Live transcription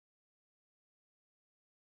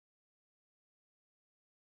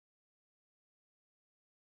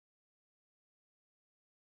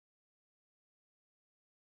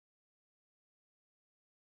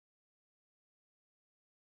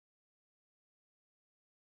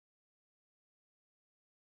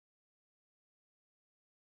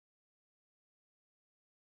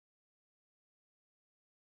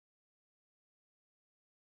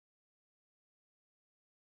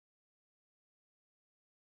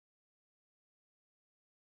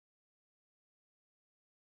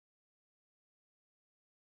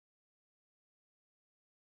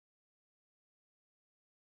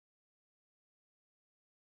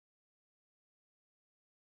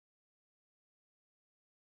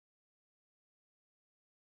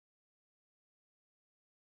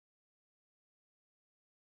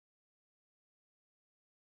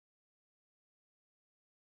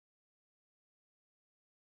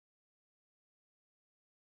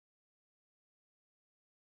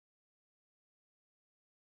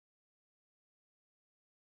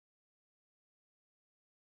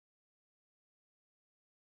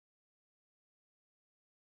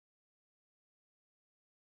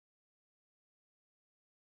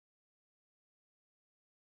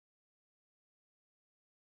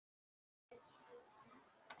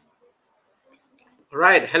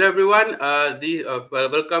Right. Hello, everyone.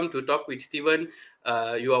 Welcome to Talk with Steven.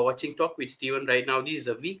 You are watching Talk with Steven right now. This is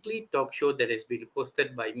a weekly talk show that has been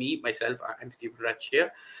hosted by me, myself. I'm Steven Raj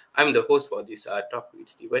here. I'm the host for this Talk with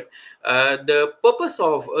Steven. The purpose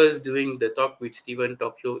of us doing the Talk with Steven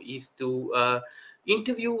talk show is to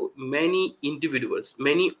interview many individuals,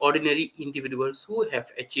 many ordinary individuals who have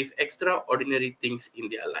achieved extraordinary things in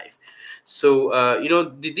their life. So,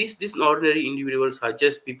 these ordinary individuals are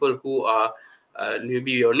just people who are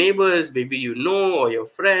maybe your neighbors, maybe you know, or your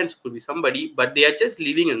friends, could be somebody, but they are just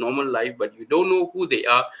living a normal life, but you don't know who they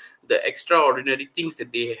are, the extraordinary things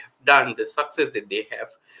that they have done, the success that they have.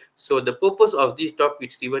 So the purpose of this talk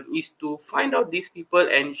with Steven is to find out these people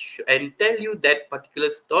and tell you that particular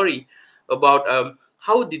story about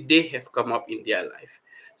how did they have come up in their life.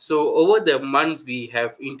 So over the months, we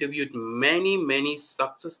have interviewed many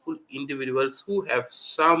successful individuals who have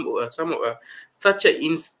some such a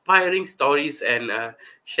inspiring stories and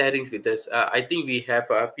sharings with us. I think we have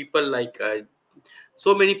people like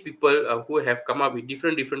so many people who have come up with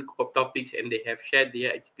different topics, and they have shared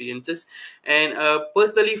their experiences. And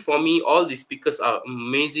personally, for me, all the speakers are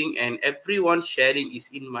amazing, and everyone sharing is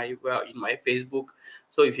in my Facebook.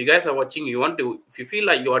 So if you guys are watching, if you feel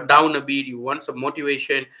like you are down a bit, you want some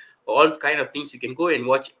motivation, all kind of things, you can go and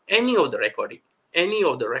watch any of the recording.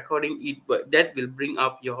 That will bring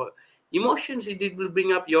up your emotions. It will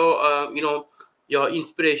bring up your your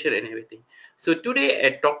inspiration and everything. So today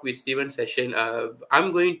at Talk with Steven session,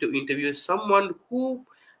 I'm going to interview someone who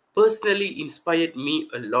personally inspired me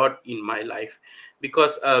a lot in my life,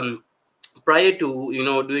 because prior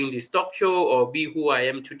to doing this talk show or be who I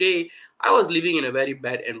am today, I was living in a very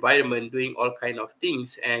bad environment, doing all kind of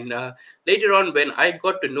things. And later on, when I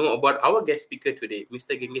got to know about our guest speaker today,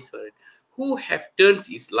 Mr. Genkeswaran, who have turned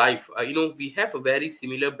his life, we have a very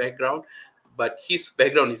similar background, but his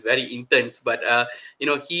background is very intense. But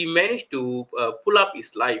he managed to pull up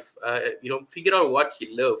his life, figure out what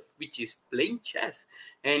he loved, which is playing chess,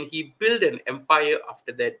 and he built an empire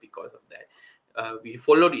after that because of that. We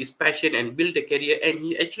followed his passion and built a career, and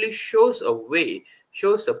he actually shows a way,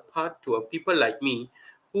 shows a path to a people like me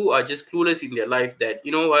who are just clueless in their life, that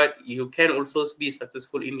you know what, you can also be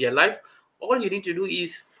successful in their life. All you need to do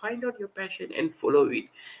is find out your passion and follow it.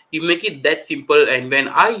 You make it that simple. And when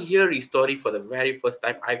I hear his story for the very first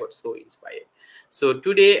time, I got so inspired. So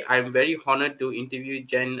today I'm very honored to interview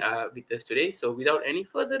Jen with us today. So without any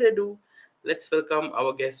further ado, let's welcome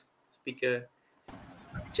our guest speaker,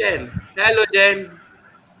 Jen. Hello, Jen.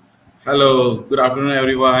 Hello, good afternoon,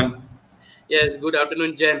 everyone. Yes, good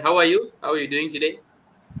afternoon, Jen. How are you? How are you doing today?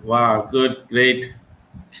 Wow, good, great.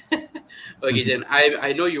 Okay, Jen,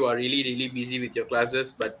 I know you are really busy with your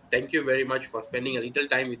classes, but thank you very much for spending a little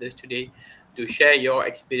time with us today to share your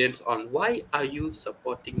experience on why are you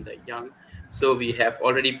supporting the young. So we have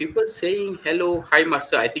already people saying hello, hi,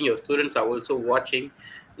 master. I think your students are also watching.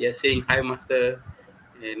 They are saying hi, master.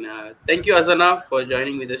 And thank you, Azana, for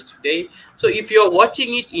joining with us today. So, if you're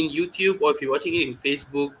watching it in YouTube or if you're watching it in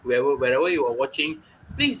Facebook, wherever you are watching,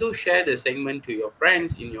 please do share the segment to your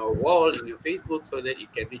friends in your wall, in your Facebook, so that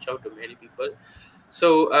it can reach out to many people.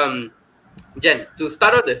 So, Jen, to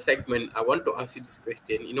start out the segment, I want to ask you this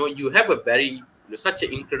question. You have a such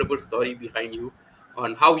an incredible story behind you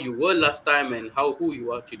on how you were last time and how who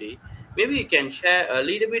you are today. Maybe you can share a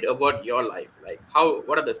little bit about your life, like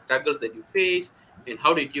what are the struggles that you face, and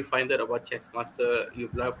how did you find out about chess master? You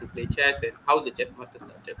love to play chess, and how the chess master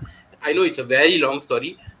started. I know it's a very long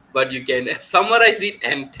story, but you can summarize it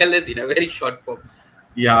and tell us in a very short form.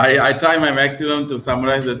 Yeah, I try my maximum to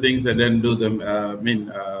summarize the things and then do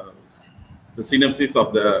the synopsis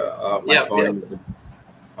of the my Yeah, yeah. story.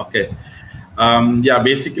 Okay. Yeah,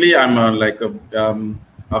 basically, I'm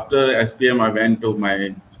after SPM, I went to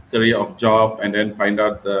my career of job and then find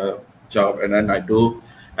out the job, and then I do,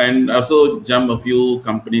 and also jump a few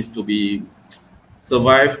companies to be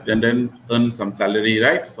survived and then earn some salary,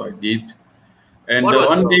 right? So I did, and What was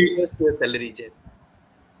one your day. first year salary, Jen?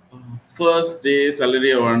 First day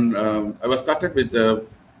salary around I was started with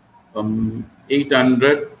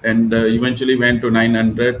 800 and eventually went to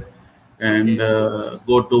 900 and Okay.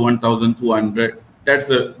 go to 1200. That's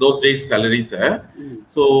those days salaries. Mm.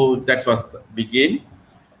 So that was begin.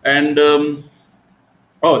 And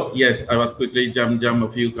oh yes, I was quickly jump a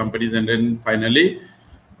few companies and then finally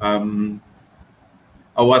um,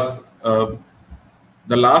 I was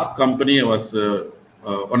the last company was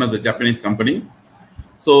one of the Japanese company.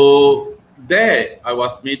 So there I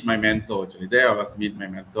was meet my mentor. Actually, there I was meet my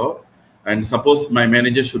mentor, and suppose my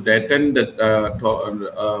manager should attend the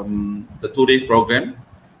 2 days program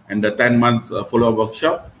and the 10 months follow-up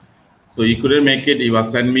workshop. So he couldn't make it. He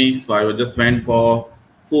was sent me. So I just went for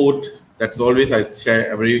food. That's always I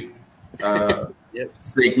share every uh, Yep.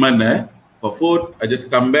 segment for food. I just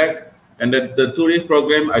come back. And at the 2 days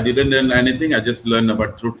program, I didn't learn anything. I just learned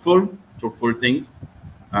about truthful things,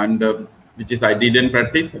 and which is I didn't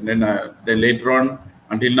practice. And then later on,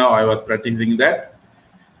 until now, I was practicing that.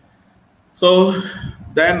 So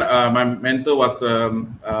then my mentor was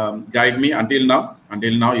guide me until now.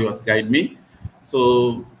 Until now, he was guide me.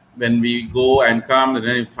 So when we go and come, and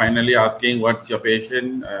then finally asking, "What's your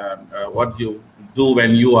passion? What you do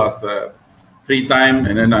when you are free time?"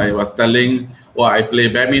 And then I was telling, "Oh, I play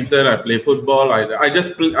badminton. I play football. I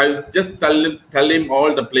just tell him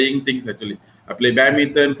all the playing things actually. I play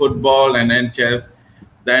badminton, football, and then chess."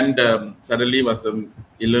 Then suddenly was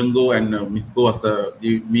Ilungo and Miss Go was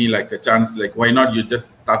give me like a chance, like why not you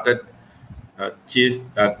just started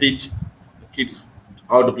teach kids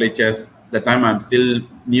how to play chess. The time I'm still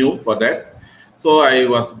new for that, so I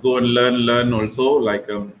was go and learn also. Like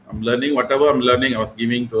I'm learning whatever I'm learning, I was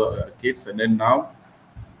giving to kids, and then now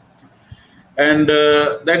and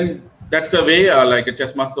then that's the way like a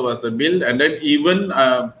chess master was built. And then even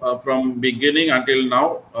from beginning until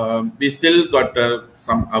now we still got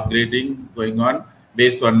some upgrading going on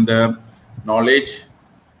based on the knowledge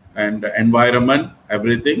and the environment,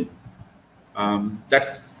 everything.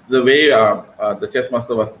 That's the way the chess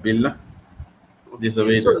master was built, nah? This Okay. is the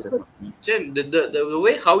way the chess So master. Jen, the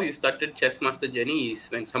way how you started chess master journey is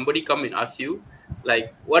when somebody come and ask you,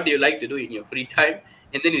 like, what do you like to do in your free time,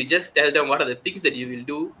 and then you just tell them what are the things that you will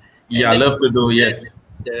do, and Yeah, then love to from do, there yes.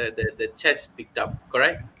 the chess picked up.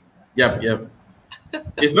 Correct? Yep.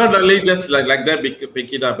 It's not only just like that.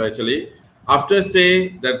 Pick it up actually. After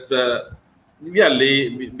say that's we are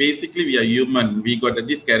basically we are human. We got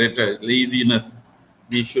this character laziness.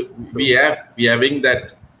 True. We having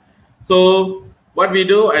that. So what we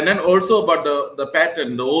do, and then also about the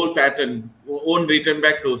pattern, the old pattern, won't return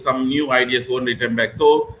back to some new ideas, won't return back.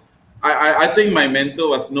 So I think my mentor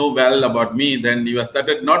was know well about me. Then he was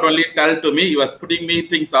started not only tell to me, he was putting me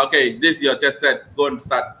things. Okay, this your chess set, go and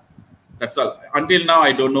start. That's all. Until now,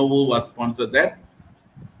 I don't know who was sponsored that.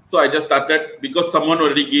 So I just started because someone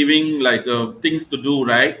already giving like things to do,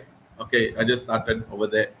 right? Okay, I just started over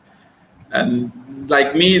there. And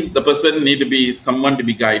like me, the person need to be someone to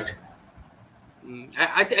be guide.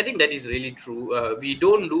 I think that is really true. We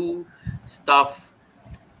don't do stuff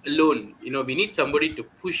alone. We need somebody to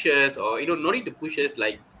push us, or not need to push us.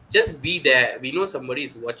 Like, just be there. We know somebody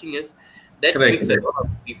is watching us. That Correct, makes a correct. lot of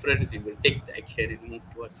difference. We will take the action and move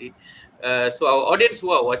towards it. So our audience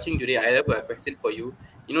who are watching today, I have a question for you.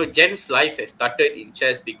 Jen's life has started in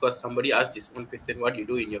chess because somebody asked this one question: what do you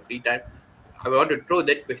do in your free time? I want to throw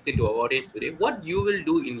that question to our audience today. What you will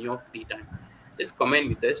do in your free time? Just comment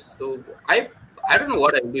with us. So I don't know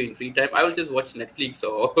what I will do in free time. I will just watch Netflix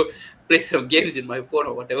or play some games in my phone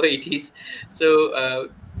or whatever it is. So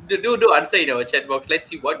do answer in our chat box. Let's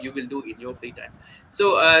see what you will do in your free time.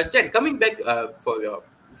 So Jen, coming back for your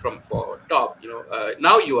from for top,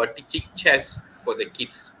 now you are teaching chess for the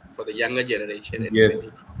kids, for the younger generation and Yes,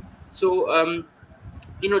 everything. So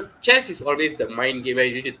chess is always the mind game where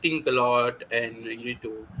you need to think a lot and you need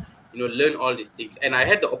to learn all these things. And I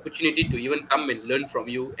had the opportunity to even come and learn from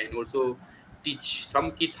you and also teach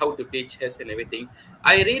some kids how to play chess and everything.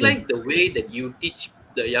 I yes. realized the way that you teach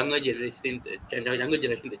the younger generation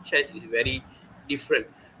the chess is very different.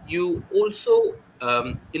 You also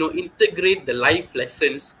integrate the life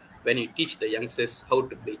lessons when you teach the youngsters how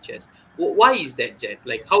to play chess. Why is that, Jen?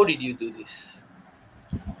 Like, how did you do this?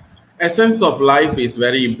 Essence of life is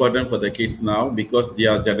very important for the kids now because they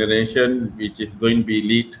are generation which is going to be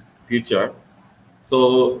lead future.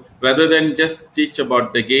 So rather than just teach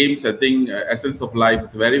about the games, I think essence of life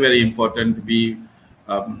is very important to be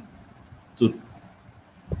um, to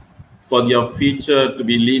for your future to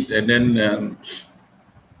be lead, and then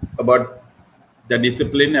about the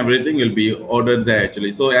discipline, everything will be ordered there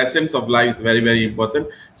actually. So essence of life is very important.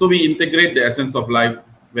 So we integrate the essence of life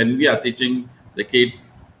when we are teaching the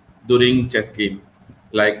kids during chess game,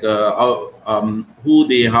 like who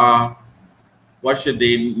they are, what should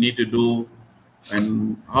they need to do,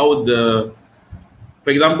 and how the for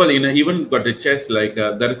example, even got a chess like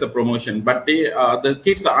there is a promotion, but the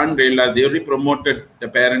kids are unrealized. They already promoted the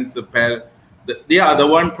parents. They are the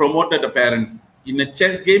one promoted the parents in a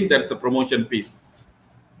chess game. There's a promotion piece,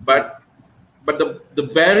 Yep. but the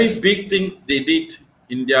very big things they did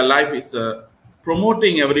in their life is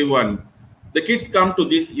promoting everyone. The kids come to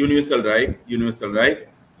this universal right.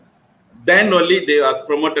 Then only they was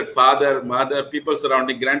promoted father, mother, people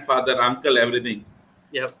surrounding, grandfather, uncle, everything.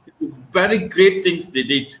 Yep. Very great things they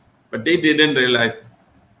did, but they didn't realize.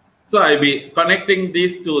 So I be connecting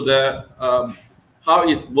this to the how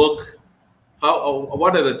is work, how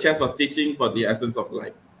what are the chess was teaching for the essence of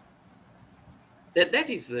life. That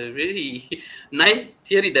is a really nice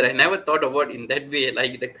theory that I never thought about in that way.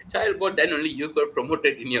 Like the child born, then only you got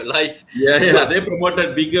promoted in your life. Yeah, yeah. So They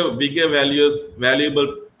promoted bigger values,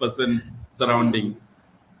 valuable persons surrounding.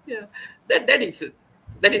 yeah, that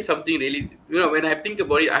is something really, when I think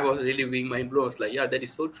about it, I was really being mind blown. I was like, yeah, that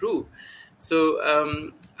is so true. So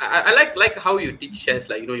I like how you teach chess.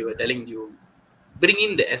 Like, you were telling, you bring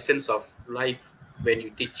in the essence of life when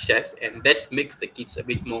you teach chess, and that makes the kids a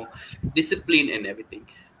bit more disciplined and everything.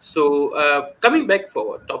 So coming back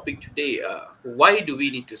for our topic today, why do we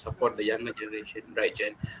need to support the younger generation, right,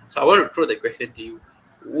 Jen? So I want to throw the question to you.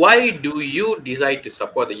 Why do you decide to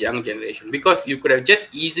support the young generation? Because you could have just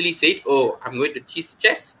easily said, oh, I'm going to teach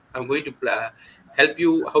chess, I'm going to help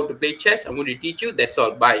you how to play chess, I'm going to teach you, that's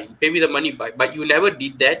all, bye, you pay me the money, bye. But you never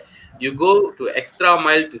did that. You go to extra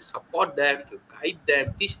mile to support them, to guide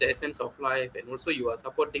them, teach the essence of life, and also you are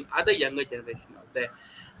supporting other younger generation out there.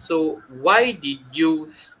 So why did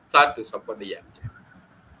you start to support the young gen?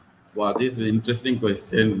 Wow, this is an interesting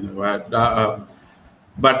question.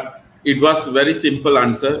 But it was very simple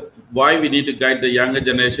answer. Why we need to guide the younger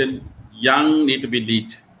generation? Young need to be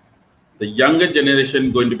lead. The younger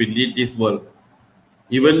generation going to be lead this world.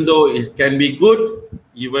 Yep. Even though it can be good,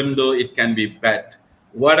 even though it can be bad,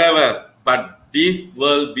 whatever. But this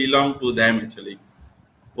world belong to them actually.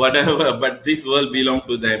 Whatever, but this world belong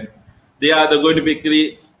to them. They are going to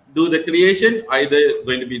be do the creation, either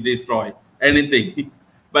going to be destroyed. Anything.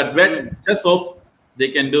 But Mm. just hope they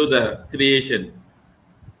can do the creation.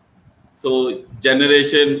 So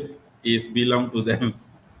generation is belong to them.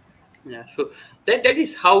 Yeah, so that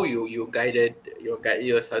is how you guided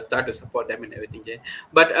your start to support them and everything. Yeah.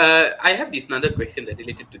 But I have this another question that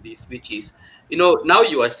related to this, which is, now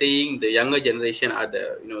you are saying the younger generation are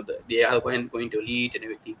they are going to lead and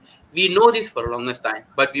everything. We know this for the longest time,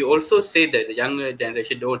 but we also say that the younger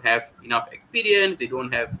generation don't have enough experience. They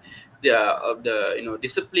don't have the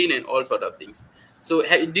discipline and all sort of things. So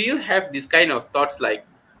do you have this kind of thoughts, like,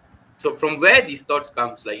 so from where these thoughts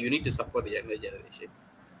comes, like you need to support the younger generation?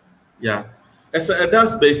 Yeah. As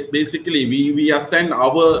adults, basically, we are stand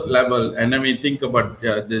our level, and then we think about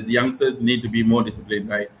the youngsters need to be more disciplined,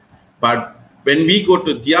 right? But when we go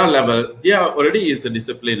to their level, they are already is a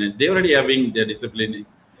discipline. They already having their discipline.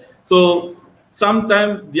 So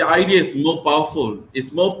sometimes the idea is more powerful.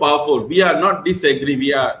 It's more powerful. We are not disagree.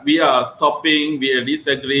 We are stopping. We are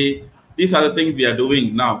disagree. These are the things we are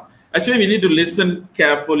doing now. Actually, we need to listen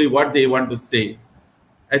carefully what they want to say.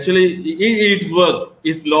 Actually, it's work,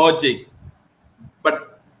 it's logic.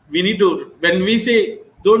 But we need to, when we say,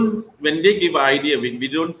 don't, when they give an idea, we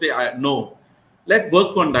don't say, no. Let's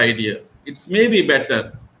work on the idea. It's maybe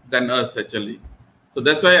better than us, actually. So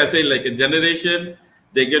that's why I say, like a generation,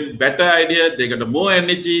 they get better idea, they get more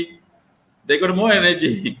energy, they got more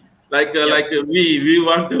energy. Yep. We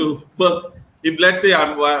want to work. If let's say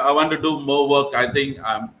I want to do more work, I think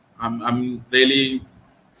I'm really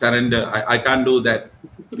surrender. I can't do that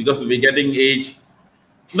because we're getting age.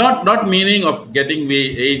 Not meaning of getting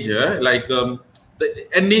way age. The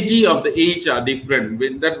energy of the age are different.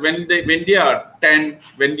 When they are 10,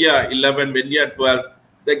 when they are 11, when they are 12,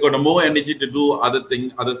 they got more energy to do other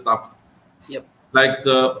thing, other stuff. Yep. Like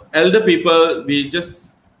elder people, we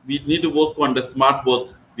need to work on the smart work.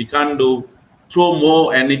 We can't do throw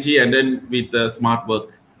more energy and then with the smart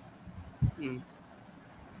work. Mm.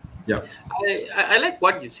 Yeah. I like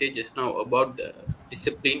what you said just now about the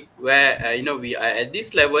discipline, where we are at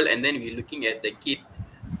this level, and then we're looking at the kid,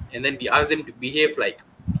 and then we ask them to behave like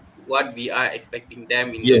what we are expecting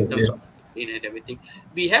them in Yes, terms yes. of discipline and everything.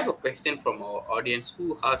 We have a question from our audience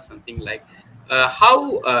who asks something like,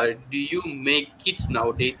 how do you make kids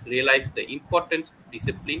nowadays realize the importance of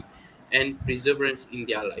discipline and perseverance in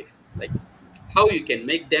their life? Like, how you can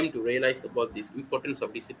make them to realize about this importance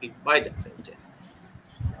of discipline by themselves, Jen?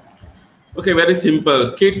 Okay, very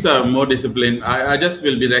simple. Kids are more disciplined. I just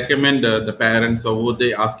will be recommend the parents or who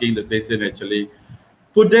they asking the question actually.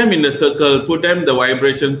 Put them in a circle, put them in the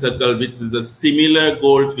vibration circle, which is the similar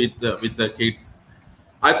goals with the kids.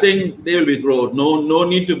 I think they will be growth. No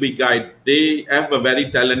need to be guide. They have a very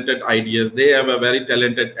talented ideas. They have a very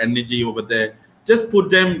talented energy over there. Just put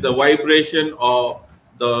them the vibration or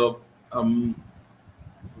the um,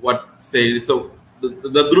 what say so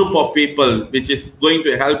the group of people which is going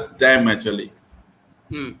to help them actually.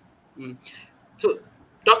 Hmm. Hmm. So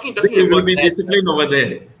talking They will about be that, disciplined over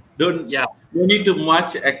there. yeah. Don't need to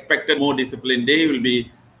much expected more discipline. They will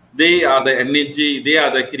be. They are the energy. They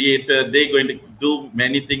are the creator. They going to do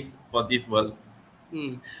many things for this world.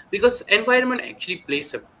 Mm. Because environment actually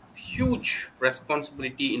plays a huge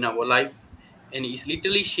responsibility in our life, and it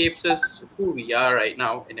literally shapes us who we are right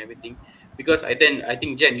now and everything. Because I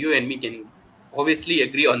think Jen, you and me can obviously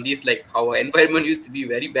agree on this, like our environment used to be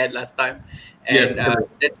very bad last time, Yes, and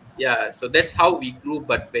correct. that's yeah. So that's how we grew.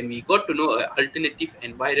 But when we got to know an alternative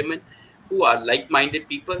environment, who are like-minded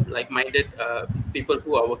people, like-minded people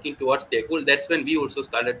who are working towards their goal, that's when we also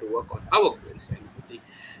started to work on our goals and everything.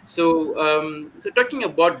 So talking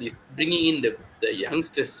about this, bringing in the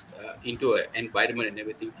youngsters into an environment and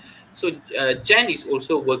everything. So Jan is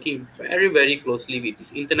also working very very closely with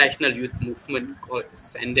this international youth movement called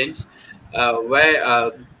Ascendance,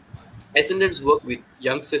 where Ascendants work with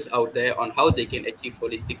youngsters out there on how they can achieve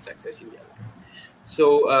holistic success in their life.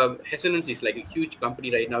 So Ascendance is like a huge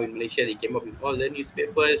company right now in Malaysia. They came up in all the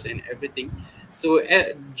newspapers and everything. So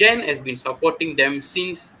Jen has been supporting them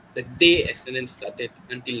since the day Ascendance started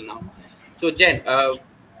until now. So Jen,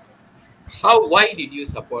 why did you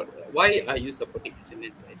support? Why are you supporting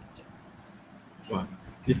Ascendance right now, Jen? Wow.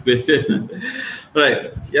 This question.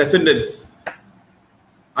 Right. Ascendants.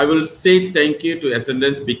 I will say thank you to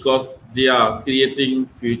Ascendants because they are creating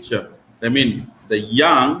future. I mean, the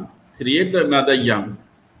young create another young.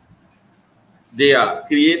 They are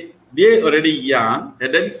create. They already young,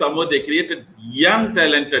 and then somehow they created young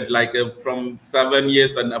talented like from 7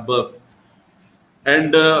 years and above.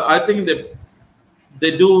 And I think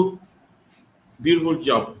they do beautiful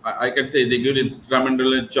job. I can say they did a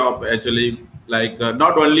tremendous job actually. Like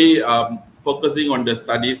not only focusing on the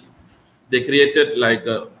studies, they created like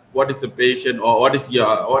what is the patient or what is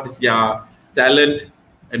their talent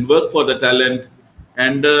and work for the talent,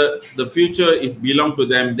 and the future is belong to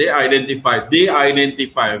them. They identify,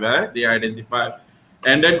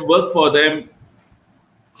 and then work for them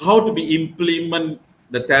how to be implement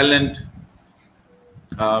the talent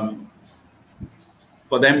um,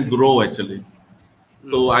 for them grow actually.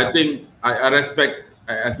 Mm. So I think I respect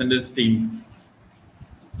Ascendance teams.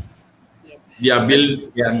 Yeah. They are I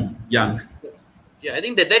think built young. yeah, I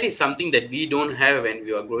think that is something that we don't have when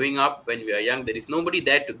we are growing up. When we are young, there is nobody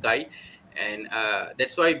there to guide, and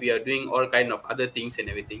that's why we are doing all kind of other things and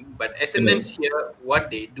everything. But Correct. Ascendants here, what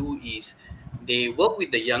they do is they work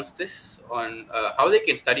with the youngsters on how they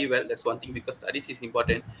can study well. That's one thing because studies is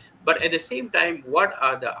important. But at the same time, what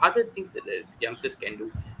are the other things that the youngsters can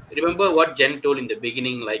do? Remember what Jen told in the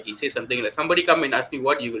beginning, like he said something like somebody come and ask me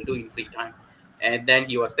what you will do in free time, and then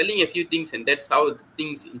he was telling a few things, and that's how the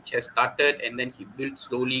things in chess started, and then he built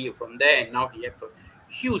slowly from there, and now he has a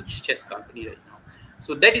huge chess company right now.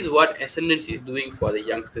 So that is what Ascendance is doing for the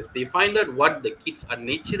youngsters. They find out what the kids are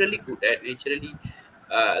naturally good at, naturally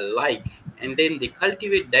like, and then they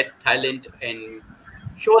cultivate that talent and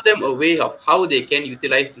show them a way of how they can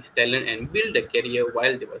utilize this talent and build a career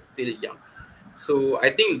while they were still young. So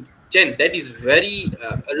I think Jen, that is very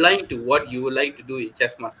aligned to what you would like to do in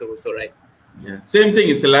chess master also, right? Yeah. Same thing.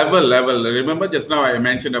 It's a level. Remember just now I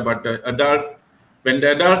mentioned about adults. When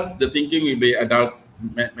the adults, the thinking will be adults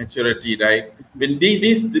maturity, right? When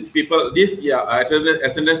the people, this yeah,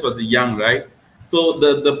 Ascendance was young, right? So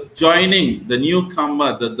the joining, the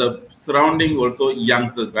newcomer, the surrounding also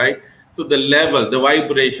youngsters, right? So the level, the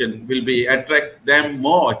vibration will be attract them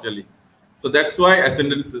more actually. So that's why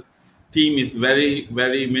Ascendance team is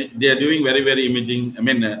they are doing very imaging. I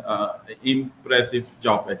mean, impressive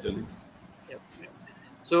job actually. Yep, yep.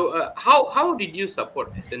 So, how did you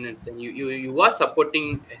support Ascendant? Then you were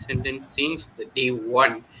supporting Ascendant since the day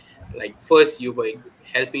one. Like first, you were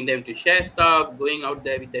helping them to share stuff, going out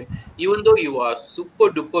there with them. Even though you are super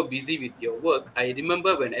duper busy with your work, I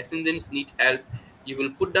remember when Ascendants need help, you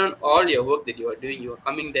will put down all your work that you are doing. You are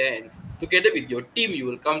coming there, and together with your team, you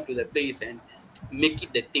will come to the place and make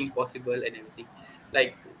it the thing possible and everything.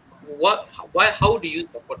 Like, why? How do you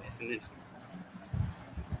support Ascendants?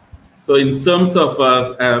 So in terms of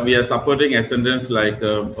us, we are supporting ascendants like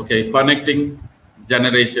okay, connecting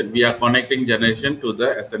generation. We are connecting generation to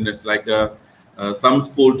the ascendants. Like some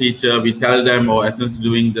school teacher, we tell them, or essence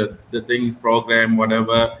doing the things program,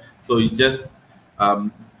 whatever. So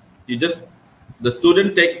um, you just the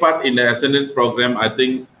student take part in the ascendance program. I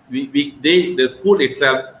think the school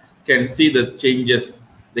itself can see the changes.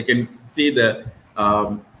 They can see the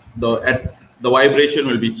vibration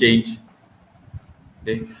will be changed.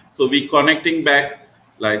 Okay. So we connecting back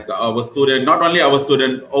like our student, not only our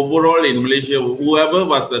student, overall in Malaysia, whoever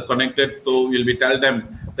was connected. So we'll be tell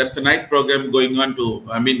them that's a nice program going on to,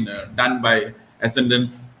 I mean, done by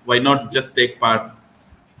Ascendants. Why not just take part?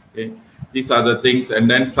 Okay. These are the things. And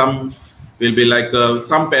then some will be like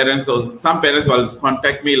some parents will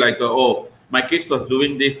contact me like, oh, my kids was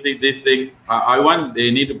doing these things. I want,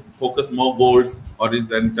 they need to focus more goals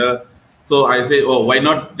horizontal. So I say, oh, why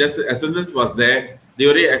not? Just Essence was there. They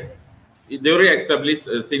already established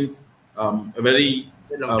since a very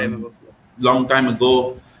A long time um, ago. long time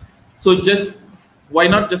ago. So just why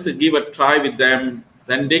not just give a try with them?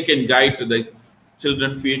 Then they can guide to the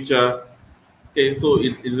children future. Okay, so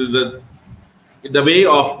it is the way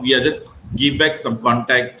of we are just give back some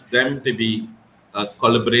contact them to be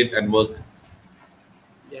collaborate and work.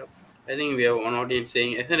 Yeah, I think we have one audience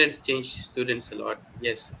saying attendance change students a lot.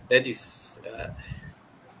 Yes, that is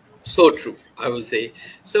so true, I will say.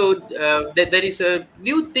 So that there is a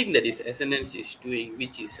new thing that is SNS is doing,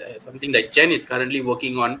 which is something that Jen is currently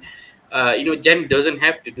working on. Jen doesn't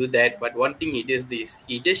have to do that, but one thing he does this,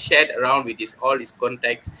 he just shared around with his all his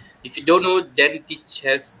contacts. If you don't know, Jen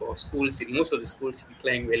teaches for schools in most of the schools in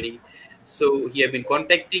Klang Valley. So he have been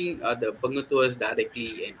contacting the Pengatuas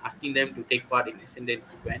directly and asking them to take part in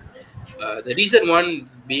SNS event. The reason one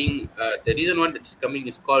that is coming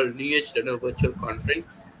is called New Age Donor Virtual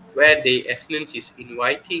Conference, where the Essence is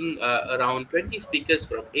inviting around 20 speakers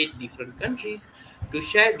from 8 different countries to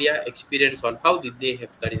share their experience on how did they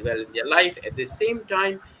have studied well in their life. At the same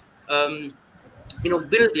time, um,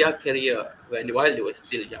 build their career while they were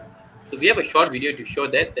still young. So we have a short video to show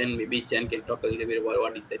that. Then maybe Jen can talk a little bit about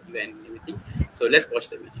what is that event and everything. So let's watch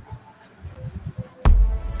the video.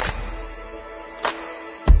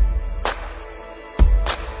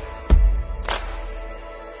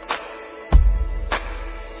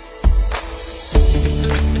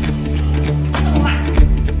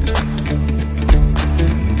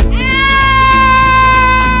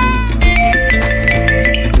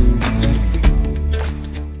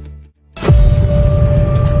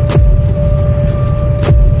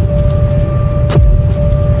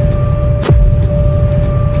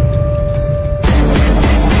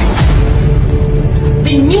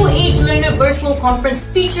 The New Age Learner Virtual Conference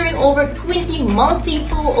featuring over 20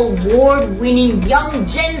 multiple award-winning young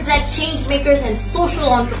Gen Z changemakers and social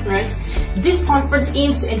entrepreneurs. This conference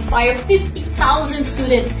aims to inspire 50,000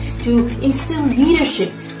 students to instill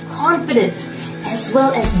leadership, confidence, as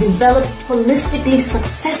well as develop holistically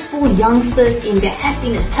successful youngsters in their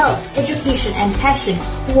happiness, health, education, and passion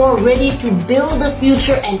who are ready to build the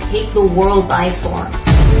future and take the world by storm.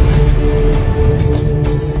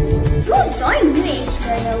 To join New Age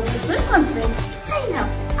Learner Virtual Conference, sign up.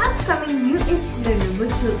 Upcoming New Age Learner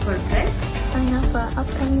Virtual Conference. Sign up for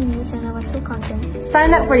upcoming New Age Learner Virtual Conference.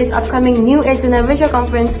 Sign up for this upcoming New Age Learner Virtual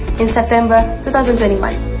Conference in September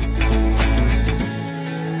 2021.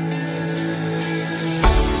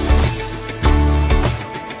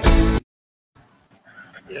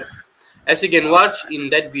 Yeah. As you can watch in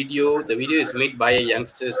that video, the video is made by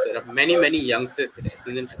youngsters. There are many youngsters that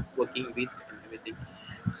residents are working with and everything.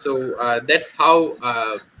 So that's how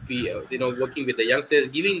working with the youngsters,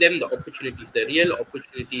 giving them the opportunities, the real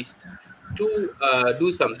opportunities to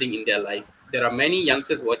do something in their life. There are many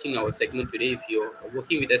youngsters watching our segment today. If you're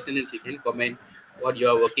working with residents, you can comment what you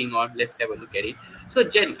are working on. Let's have a look at it. So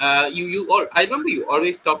Jen, I remember you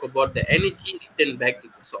always talk about the energy returned back to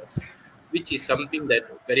the source, which is something that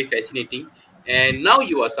very fascinating. And now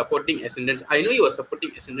you are supporting ascendants. I know you are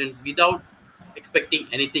supporting ascendants without expecting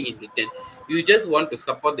anything in return. You just want to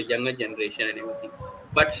support the younger generation and everything.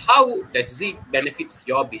 But how does it benefits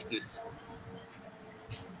your business?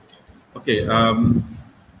 Okay,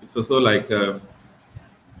 it's also like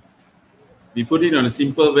we put it on a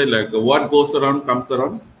simple way, like what goes around comes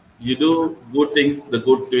around. You do good things, the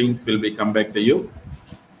good things will be come back to you.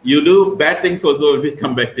 You do bad things also will be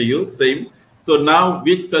come back to you. Same. So now,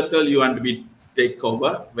 which circle you want to be take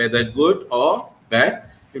over, whether good or bad?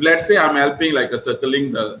 If let's say I'm helping like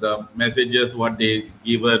circling the messages what they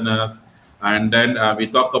given us, and then we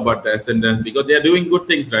talk about the ascendants because they are doing good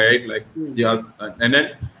things, right? Like they are, and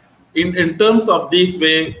then in terms of this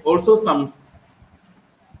way, also some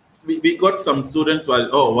we got some students who are,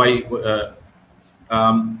 oh why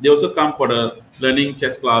they also come for the learning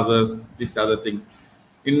chess classes, these other things.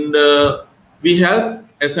 In the we help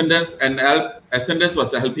ascendants and help ascendants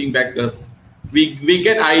was helping back us. We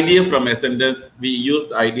get idea from ascendants. We use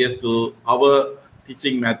ideas to our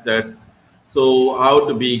teaching methods. So how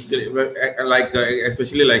to be like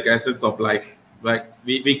especially like essence of life. Like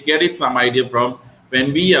we get it some idea from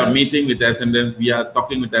when we are meeting with ascendants, we are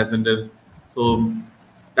talking with ascendants. So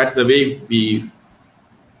that's the way we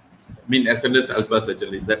ascendants help us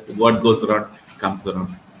actually. That's what goes around comes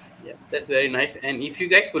around. Yeah, that's very nice. And if you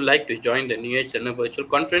guys would like to join the New Age Learner Virtual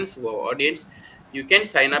Conference to our audience, you can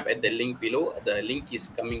sign up at the link below. The link is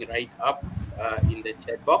coming right up in the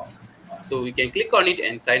chat box. So you can click on it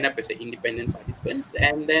and sign up as an independent participant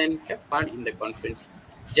and then have fun in the conference.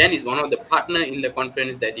 Jen is one of the partner in the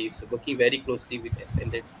conference that is working very closely with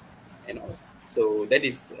Ascendants and all. So that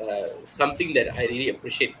is something that I really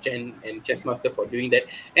appreciate Jen and Chessmaster for doing that.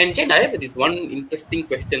 And Jen, I have this one interesting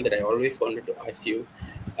question that I always wanted to ask you.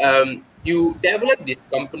 You developed this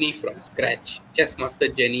company from scratch,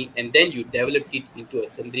 Chessmaster Jenny, and then you developed it into a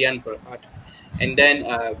Sandrian Berhad, and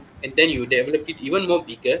then you developed it even more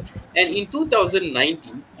bigger. And in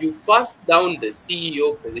 2019, you passed down the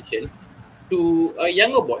CEO position to a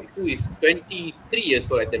younger boy who is 23 years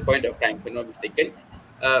old at that point of time, if I'm not mistaken,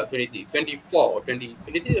 23, 24, or 20,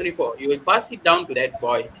 23, 24. You will pass it down to that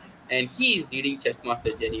boy, and he is leading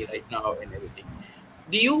Chessmaster Jenny right now and everything.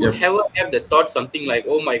 Do you Yep. ever have the thought something like,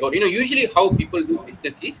 oh my God, usually how people do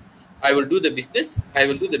business is, I will do the business, I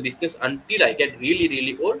will do the business until I get really,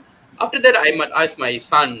 really old. After that, I might ask my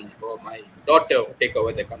son or my daughter to take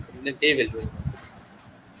over the company, then they will do the company.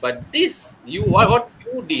 But this, what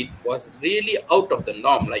you did was really out of the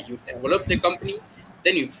norm. Like you develop the company,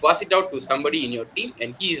 then you pass it out to somebody in your team,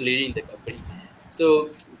 and he is leading the company. So,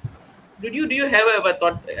 do you have ever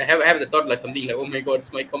thought have the thought like something like, oh my God,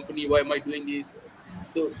 it's my company. Why am I doing this?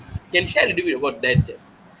 So, can you share a little bit about that, Jen?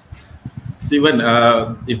 Stephen,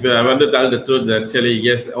 if I want to tell the truth, actually,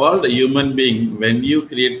 yes, all the human being, when you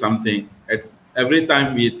create something, it's every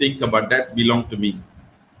time we think about that's belong to me.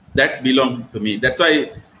 That's belong to me. That's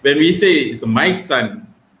why when we say it's my son,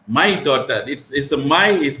 my daughter, it's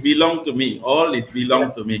belong to me. All is Yeah,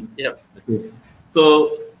 belong to me. yeah, Okay.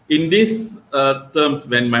 So in these terms,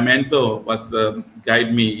 when my mentor was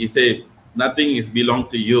guide me, he said nothing is belong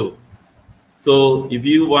to you. So if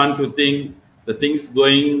you want to think the things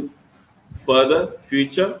going further,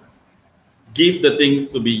 future, give the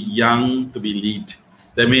things to be young to be lead.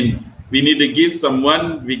 I mean, we need to give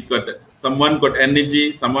someone, someone got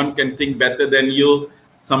energy, someone can think better than you,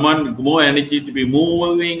 someone more energy to be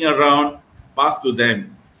moving around, pass to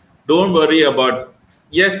them. Don't worry about,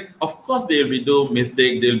 yes, of course they will be do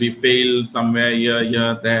mistake, they'll be fail somewhere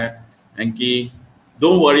here, there, and key.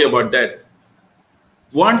 Don't worry about that.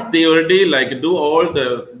 Once they already like do all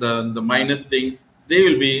the minus things, they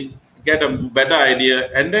will be get a better idea,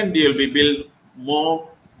 and then they will be build more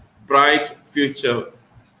bright future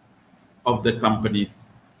of the companies.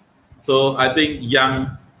 So I think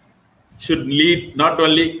young should lead, not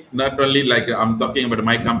only like I'm talking about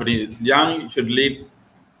my company. Young should lead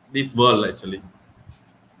this world actually.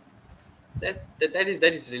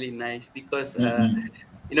 that is really nice because Mhm.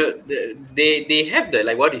 they have the,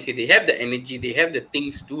 like what you say, they have the energy, they have the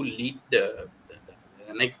things to lead the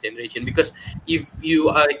next generation. Because if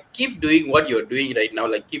you keep doing what you're doing right now,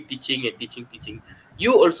 like keep teaching and teaching,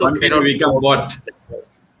 you also One day cannot we become go. what?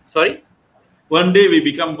 Sorry. One day we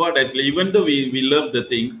become bored actually. Even though we love the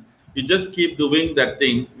things, you just keep doing that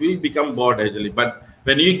things, we become bored actually. But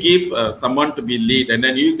when you give someone to be lead and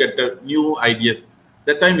then you get new ideas,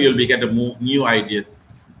 that time you'll be get a new ideas.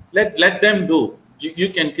 Let them do. You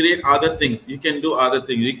can create other things. You can do other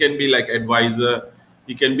things. You can be like advisor.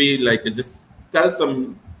 You can be like just tell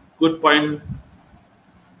some good point.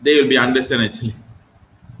 They will be understand actually.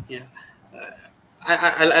 Yeah. uh,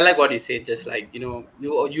 I like what you said. Just like you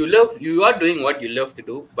are doing what you love to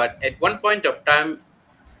do, but at one point of time,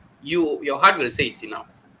 your heart will say it's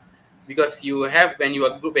enough. Because you have, when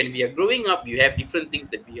we are growing up, you have different things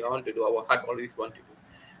that we want to do, our heart always want to do.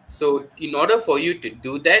 So in order for you to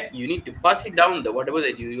do that, you need to pass it down, the whatever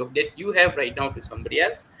that you have right now, to somebody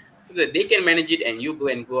else, so that they can manage it, and you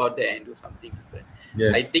go out there and do something different.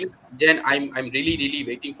 I Yes. think, Jen, I'm really, really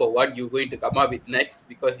waiting for what you're going to come up with next,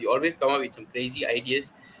 because you always come up with some crazy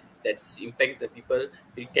ideas that impacts the people.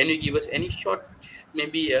 Can you give us any short,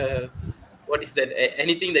 maybe what is that?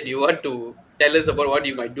 Anything that you want to tell us about what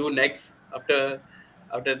you might do next after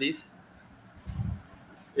this?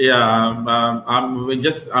 Yeah,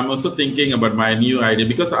 I'm also thinking about my new idea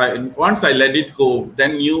because I once I let it go,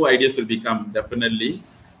 then new ideas will become definitely.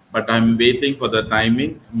 But I'm waiting for the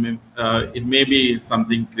timing. It may be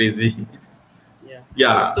something crazy. Yeah.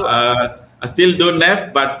 Yeah, So I still don't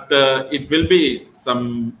have, but it will be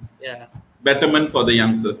some yeah, betterment for the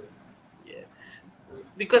youngsters. yeah.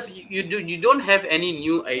 Because you don't have any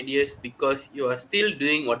new ideas, because you are still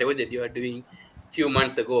doing whatever that you are doing few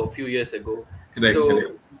months ago or few years ago. Correct, So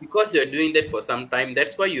correct. because you're doing that for some time,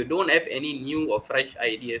 that's why you don't have any new or fresh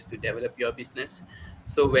ideas to develop your business.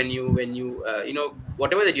 So when you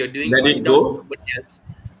whatever that you're doing, Let pass it it down to go. somebody else,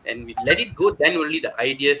 and we let it go, then only the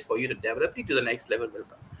ideas for you to develop it to the next level will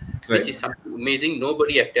come, which Correct. is something amazing.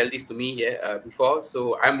 Nobody have told this to me before,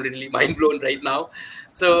 so I'm really mind blown right now.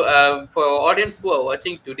 So for our audience who are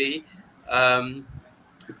watching today, um,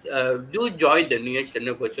 Do join the New Age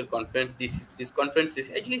Learner Virtual Conference. This conference is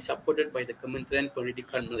actually supported by the Kementerian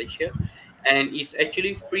Pendidikan Malaysia, and it's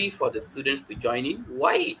actually free for the students to join in.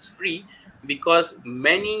 Why it's free? Because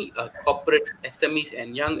many corporate SMEs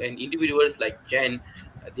and young and individuals like Jen,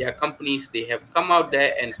 their companies, they have come out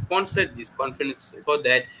there and sponsored this conference so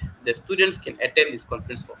that the students can attend this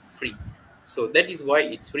conference for free. So that is why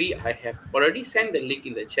it's free. I have already sent the link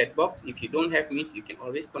in the chat box. If you don't have Meet, you can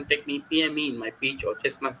always contact me, PM me in my page or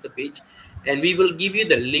Chessmaster page, and we will give you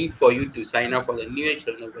the link for you to sign up for the New Age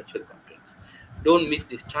Learner Virtual Conference. Don't miss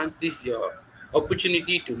this chance. This is your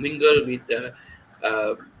opportunity to mingle with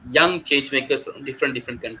young change makers from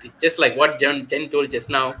different countries. Just like what Jen told just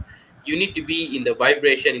now, you need to be in the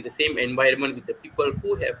vibration, in the same environment with the people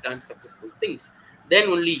who have done successful things. Then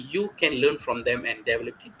only you can learn from them and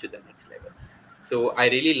develop it to the next level. So I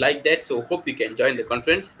really like that. So hope you can join the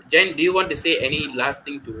conference. Jen, do you want to say any last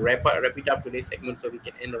thing to wrap it up today's segment so we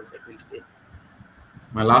can end our segment today?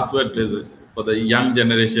 My last word is for the young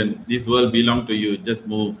generation. This world belongs to you. Just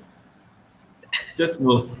move. Just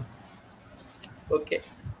move. Okay.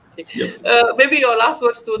 Yep. Maybe your last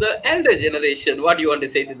words to the elder generation. What do you want to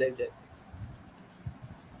say to them, Jen?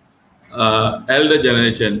 Elder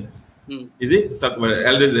generation. Is it? Talk about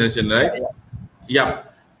elder generation, right? Yeah.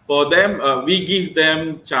 For them, we give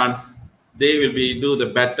them chance. They will do the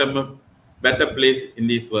better place in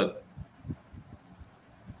this world.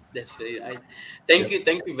 That's very nice. Thank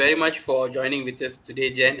you very much for joining with us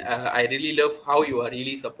today, Jen. I really love how you are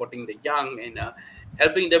really supporting the young and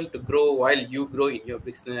helping them to grow while you grow in your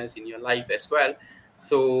business, in your life as well.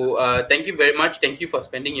 So thank you very much. Thank you for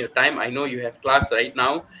spending your time. I know you have class right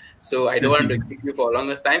now, so I don't want to keep you for a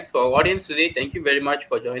longest time. For our audience today, thank you very much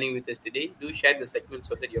for joining with us today. Do share the segment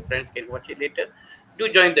so that your friends can watch it later. Do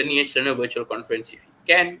join the New Age Learner Virtual Conference if you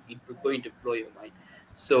can. It will going to blow your mind.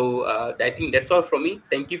 So I think that's all from me.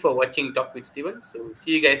 Thank you for watching Talk with Steven. So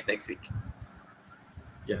see you guys next week.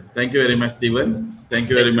 Yeah. Thank you very much, Steven. Thank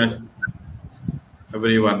you very much,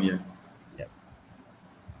 everyone. Yeah.